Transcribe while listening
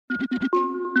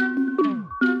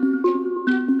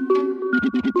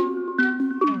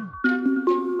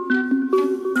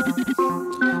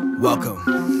Welcome.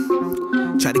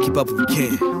 Try to keep up if you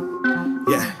can.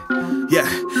 Yeah,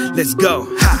 let's go.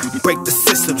 Ha, break the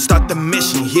system, start the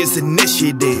mission. Here's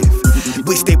initiative.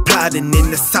 We stay plotting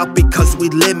in the south because we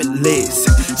limitless.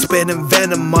 Spitting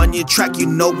venom on your track, you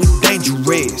know we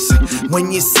dangerous.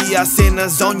 When you see us in a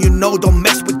zone, you know don't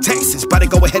mess with Texas. Better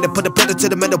go ahead and put a pedal to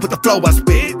the metal with the flow I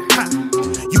spit. Ha.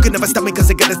 You can never stop me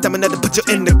cause I got a stamina to put you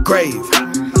in the grave.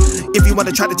 If you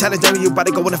wanna try to challenge them, you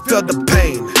better go and feel the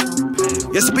pain.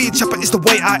 Yes, to be a chopper is the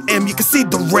way I am, you can see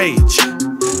the rage.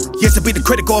 Yes, to be the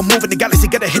critical, moving the galaxy,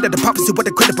 get ahead of the prophecy with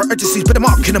the critical urgency. Spit them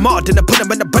all, kill them all, then I put them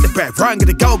in the bunny bag. Ryan,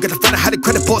 gotta go, gotta find out how to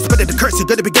credit for, spit it the curse, you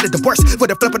gotta be getting the worst. With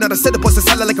a flipping out of syllables, it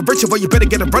sounded like a virtue, well, you better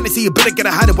get it running, see, you better get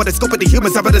it hiding. With a scope of the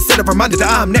humans, I better set a reminder that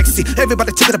I'm next, see.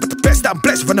 Everybody check it up at the best, I'm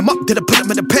blessed, run them up, did I put them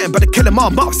in the pen, better kill them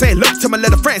all, mouth, saying, look to my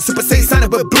little friends, Super Saiyan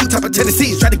signing with blue type of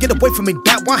Tennessees, try to get away from me,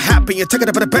 that won't happen, you're taking it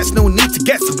up for the best, no need to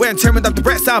guess, we're tearing up the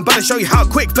rest, I'm about to show you how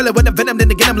quick, fill it with the venom, then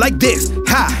again, I'm like this,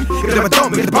 ha, get it with my dome,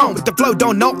 get the bone, with the flow,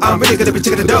 don't know, I'm really gonna be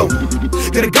checking the dough.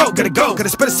 Gotta go, gotta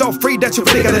spit it so free that you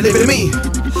really gotta live in me.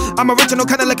 I'm original,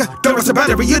 kinda like a Duracell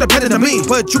battery, you dependent on me.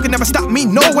 But you can never stop me,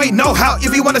 no way, no how.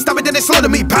 If you wanna stop it, then it's slow to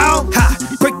me, pal. Ha,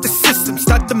 break the system,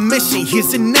 start the mission,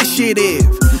 here's initiative.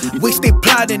 We stay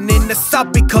plotting in the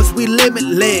south because we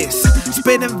limitless.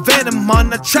 Spitting venom on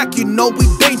the track, you know we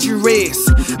dangerous.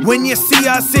 When you see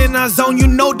us in our zone, you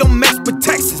know don't mess with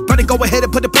Texas. Better go ahead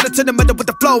and put the pedal to the metal with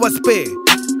the flow I spit.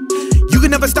 You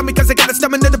can never stop me cause I got a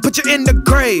stamina to put you in the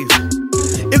grave.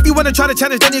 If you wanna try to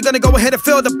challenge, then you're gonna go ahead and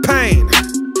feel the pain.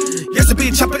 Yes, to be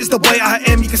a chopper is the way I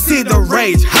am, you can see the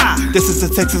rage, ha! This is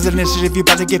a Texas initiative, you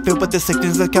better get filled with the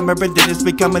sickness of camera and then it's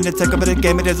becoming a take over the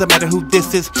game, it doesn't matter who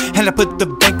this is. And I put the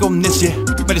bank on this, yeah.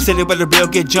 But the city where the real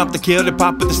get jumped, the kill, the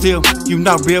pop with the steel. You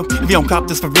not real, if you don't cop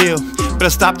this for real. Better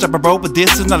stop, chopper, bro, but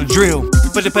this is not a drill.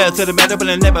 Put the pedal to the metal, but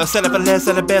I never settle for less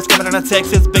of the best. Coming out of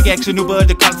Texas, big action, new bud,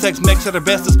 the context mix of the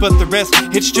rest is but the rest.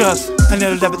 It's just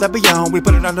another level that beyond. We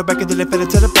put it on the record, then it fed it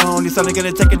to the bone. It's only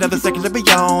gonna take another second to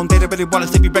beyond. They don't really wanna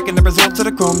see me breaking the results of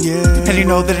the chrome, yeah. And you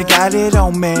know that I got it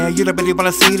on me. You don't really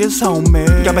wanna see this homie.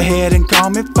 Grab a head and call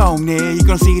me phony. You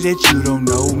gonna see that you don't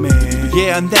know me.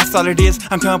 Yeah, and that's all it is.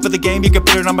 I'm coming for the game, you can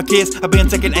put it on my kids. I've been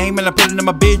taking aim and I put it in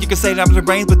my bid. You can say that I'm the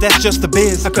brains, but that's just the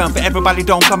biz. I come for everybody,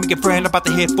 don't call me your friend. About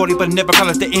to hit 40, but never call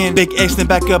it the end. Big X, then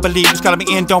back up, believe it's calling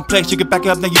me in. Don't place, you get back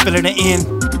up, then you feel it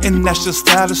in. And that's just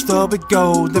how the story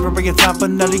goes. Never bring it time for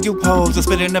none of you hoes. I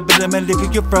spit in a bit and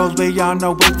leave you froze. We all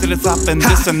know wait till it's up and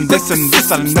this and this and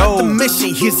this, I know. The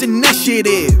mission, here's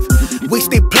initiative. We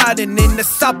stay plotting in the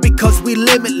south because we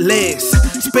limitless.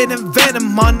 Spitting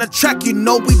venom on the track, you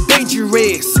know we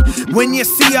dangerous. When you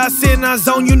see us in our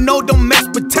zone, you know don't mess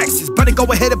with Texas. Better go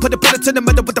ahead and put the pedal to the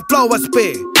metal with the flow I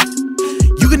spit.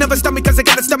 You can never stop me cause I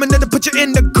got a stamina to put you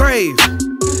in the grave.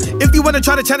 If you wanna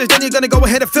try to challenge, then you're gonna go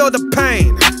ahead and feel the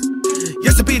pain.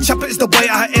 Yes, to be a chopper is the way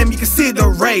I am, you can see the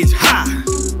rage, ha!